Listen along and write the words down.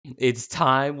It's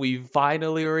time we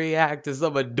finally react to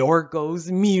some of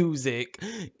Dawko's music.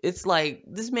 It's like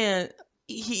this man,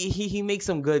 he makes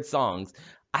some good songs.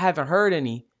 I haven't heard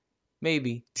any.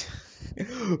 Maybe.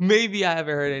 Maybe I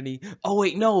haven't heard any. Oh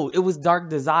wait, no, it was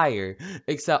Dark Desire.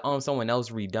 Except someone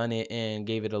else redone it and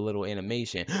gave it a little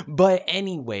animation. But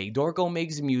anyway, Dawko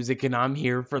makes music and I'm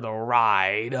here for the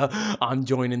ride. I'm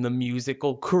joining the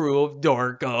musical crew of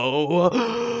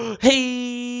Dawko.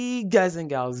 Hey guys and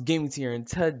gals, Gaming here, and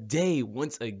today,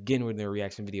 once again, we're doing a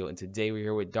reaction video, and today we're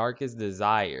here with Darkest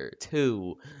Desire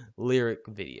 2 lyric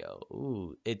video.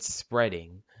 Ooh, it's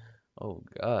spreading. Oh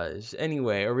gosh.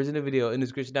 Anyway, original video in the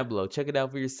description down below. Check it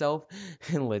out for yourself,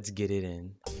 and let's get it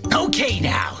in. Okay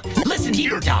now, listen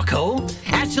here, Dawko.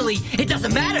 Actually, it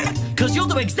doesn't matter, because you'll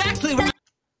do exactly right.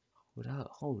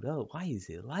 Hold up. Why is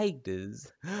it like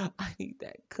this? I need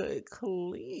that cut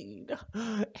clean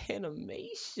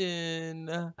animation.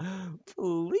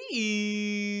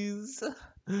 Please.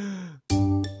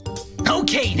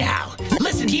 Okay now,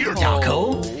 listen here,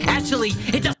 Dawko. Actually,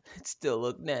 it doesn't. It still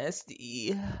look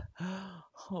nasty.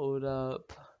 Hold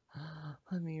up.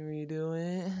 Let me redo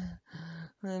it.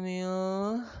 Let me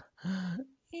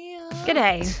yeah.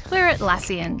 G'day, we're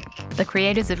Atlassian, the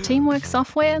creators of teamwork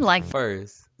software like...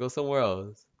 First, go somewhere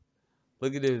else.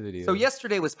 Look at this video. So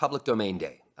yesterday was Public Domain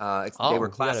Day. It's the day where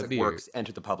classic works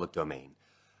enter the public domain.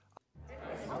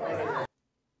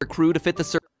 Crew to fit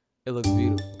the It looks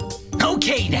beautiful.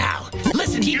 Okay now,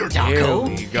 listen here, Dawko.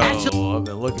 Here we go. I've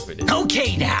been looking for this.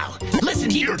 Okay now, listen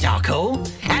here, Dawko.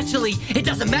 Actually, it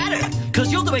doesn't matter,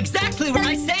 because you'll do exactly what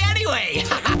I say anyway.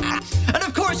 And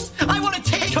of course, I want to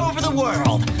take over the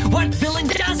world. What villain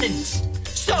doesn't?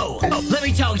 So, let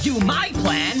me tell you my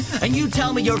plan, and you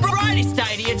tell me your brightest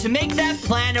idea to make that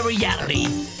plan a reality.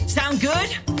 Sound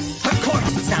good? Of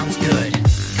course it sounds good.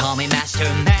 Call me Master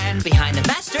Man behind the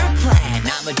master plan.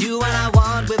 I'ma do what I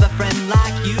want with a friend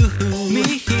like you.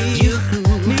 Me,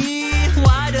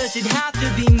 why does it have to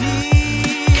be me?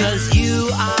 'Cause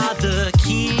you are the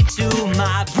key to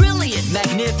my brilliant,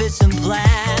 magnificent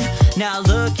plan. Now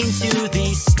look into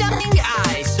these stunning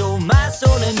eyes, so my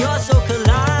soul and your soul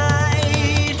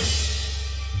collide.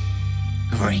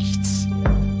 Great.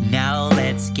 Now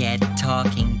let's get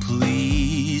talking,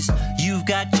 please. You've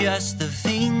got just the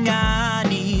thing I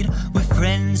need. With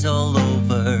friends all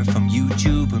over, from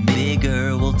YouTube and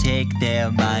bigger, we'll take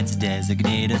their minds,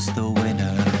 designate us the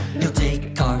winner. He'll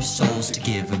take our souls to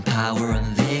give them power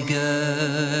and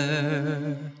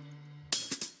vigor.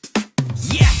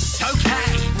 Yes,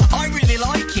 okay, I really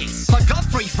like it. I've got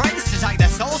 3 friends to take their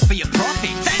souls for your profit.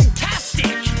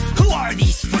 Fantastic! Who are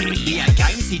these 3?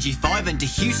 DAGames, CG5 and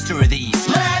DHeusta are these.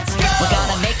 Let's go! We're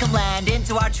gonna make them land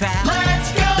into our trap.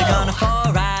 Let's go! They're gonna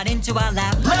fall right into our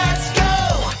lap. Let's go!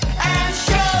 And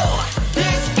show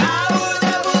this power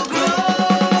that will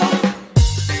grow.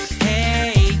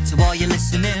 Hey, to all you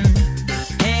listening.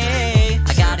 Hey,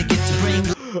 I gotta get to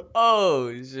bring.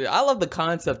 Oh shit, I love the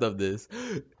concept of this.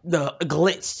 The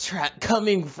glitch trap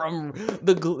coming from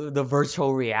the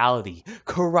virtual reality,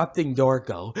 corrupting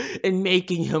Dawko and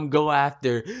making him go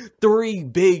after 3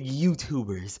 big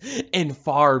YouTubers and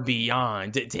far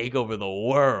beyond to take over the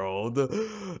world.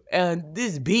 And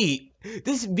this beat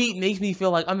makes me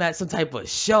feel like I'm at some type of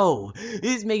show.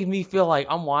 This makes me feel like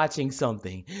I'm watching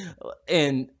something.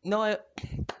 And you know what?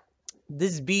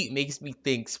 This beat makes me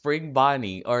think Spring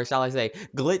Bonnie, or shall I say,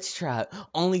 Glitch Trap,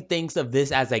 only thinks of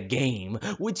this as a game,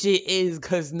 which it is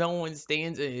because no one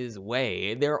stands in his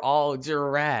way. They're all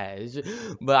trash.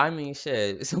 But I mean,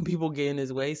 shit, some people get in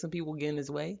his way, some people get in his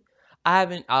way. I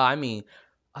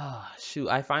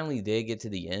finally did get to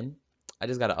the end. I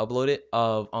just gotta upload it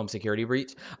of Security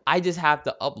Breach. I just have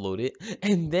to upload it,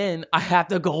 and then I have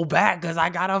to go back because I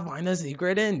gotta find a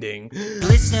secret ending.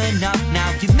 Listen up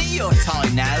now, give me your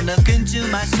time now. Look into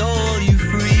my soul, you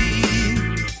free.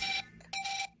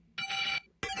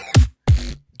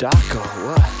 Dawko,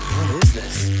 what is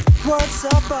this? What's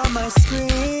up on my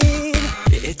screen?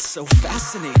 It's so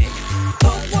fascinating.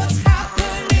 But what's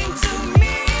happening to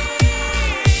me?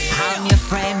 I'm your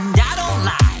friend, I don't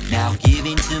lie. Now give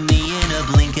in to me in a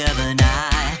blink of an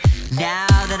eye. Now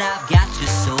that I've got your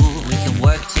soul, we can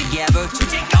work together to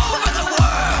take over the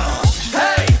world.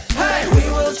 Hey, hey, we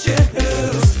will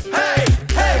choose. Hey,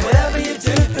 hey, whatever you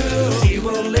do, we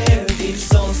will live these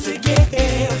souls to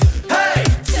give. Hey,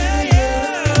 to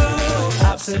you,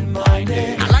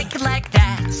 absent-minded. I like it like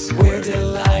that. We're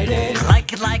delighted. I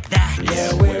like it like that.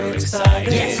 Yeah, we're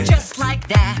excited. Yes, just like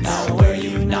that. Now we're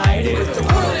united with the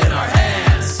world in our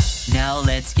hands. Now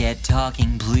let's get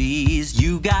talking, please.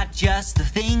 You got just the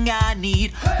thing I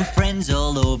need. With friends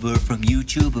all over, from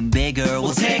YouTube and bigger,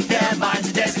 we'll take their minds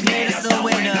and designate us the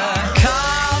winner.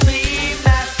 Come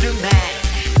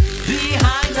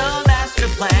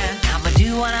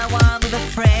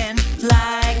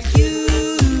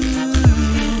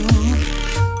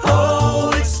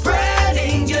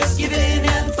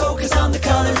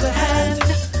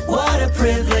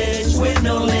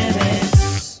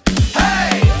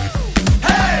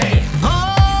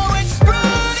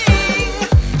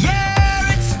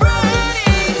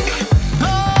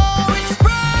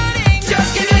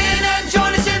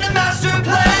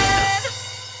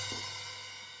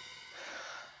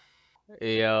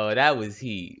Yo, that was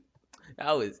heat.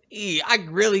 That was heat. I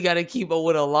really gotta keep up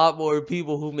with a lot more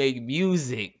people who make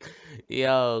music.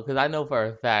 Yo, because I know for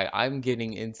a fact I'm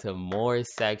getting into more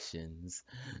sections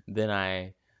than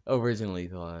I originally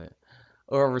thought.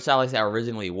 Or shall I say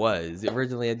originally was.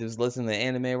 Originally I just listened to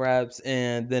anime raps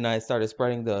and then I started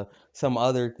spreading to some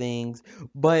other things.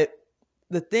 But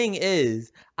the thing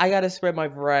is, I gotta spread my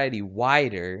variety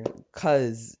wider,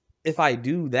 cause if I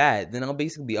do that, then I'll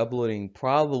basically be uploading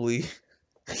probably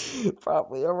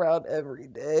probably around every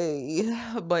day.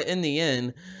 But in the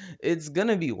end, it's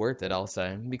gonna be worth it, I'll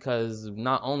say, because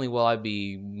not only will I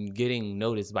be getting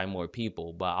noticed by more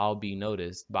people, but I'll be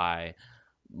noticed by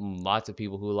lots of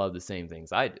people who love the same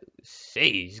things I do.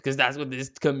 Sheesh, because that's what this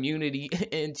community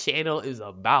and channel is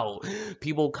about.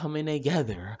 People coming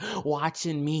together,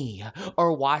 watching me,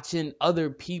 or watching other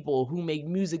people who make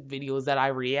music videos that I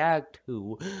react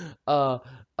to,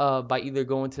 by either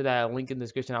going to that link in the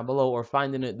description down below or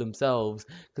finding it themselves.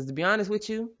 Because to be honest with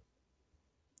you,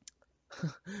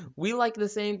 we like the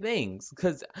same things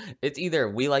because it's either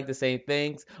we like the same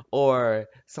things or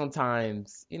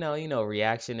sometimes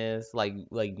reactionists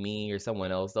like me or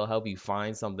someone else, they'll help you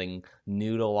find something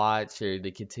new to watch or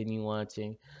to continue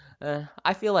watching.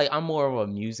 I feel like I'm more of a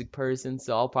music person,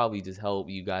 so I'll probably just help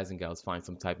you guys and gals find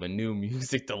some type of new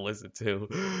music to listen to.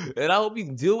 And I hope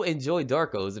you do enjoy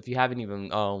Darko's if you haven't even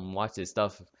watched his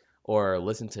stuff or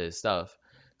listened to his stuff.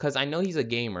 Because I know he's a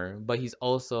gamer, but he's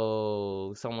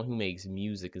also someone who makes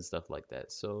music and stuff like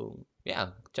that. So, yeah,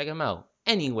 check him out.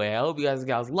 Anyway, I hope you guys and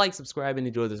gals like, subscribe, and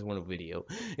enjoy this wonderful video.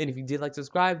 And if you did like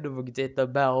subscribe, don't forget to hit the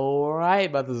bell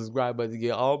right by the subscribe button to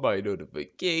get all my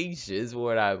notifications for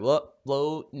when I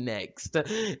upload next.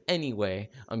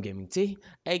 Anyway, I'm Gaming T,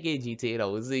 aka GT, and I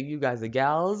will see you guys and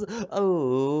gals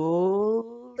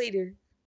later.